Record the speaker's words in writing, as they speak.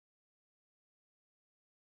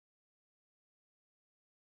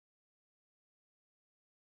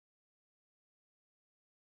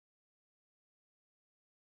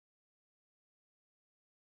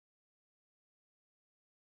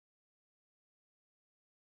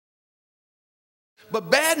But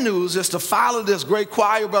bad news is to follow this great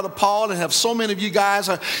choir, Brother Paul, and have so many of you guys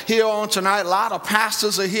are here on tonight. A lot of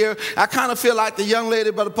pastors are here. I kind of feel like the young lady,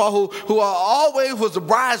 Brother Paul, who always was the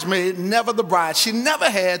bridesmaid, never the bride. She never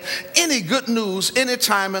had any good news any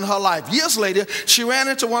time in her life. Years later, she ran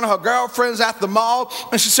into one of her girlfriends at the mall,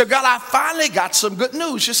 and she said, "Girl, I finally got some good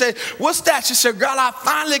news." She said, "What's that?" She said, "Girl, I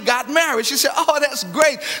finally got married." She said, "Oh, that's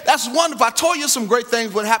great. That's wonderful. I told you some great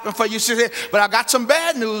things would happen for you." She said, "But I got some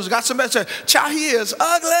bad news. Got some bad." She said, "Child, he is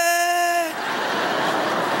ugly."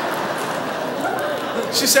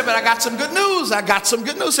 She said, "But I got some good news. I got some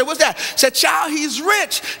good news." I said, "What's that?" She said, "Child, he's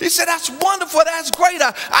rich." He said, "That's wonderful. That's great.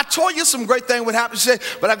 I told you some great thing would happen." She said,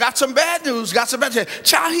 "But I got some bad news. Got some bad news." She said,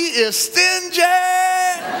 "Child, he is stingy."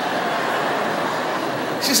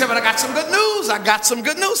 She said, "But I got some good news. I got some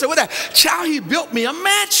good news." I said, "What's that?" "Child, he built me a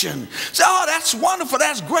mansion." She said, "Oh, that's wonderful.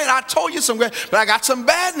 That's great. I told you some great, but I got some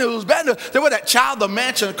bad news. Bad news." I said, "What's that?" "Child, the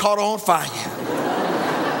mansion caught on fire."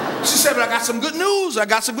 She said, "But I got some good news. I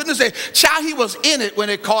got some good news." Say, "Child, he was in it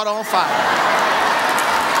when it caught on fire."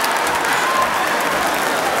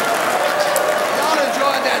 Y'all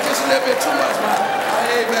enjoyed that just a little bit too much, man.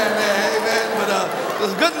 Amen, man. Amen. But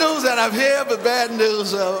there's good news that I'm here, but bad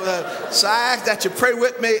news. So I ask that you pray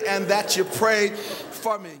with me and that you pray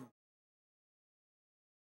for me.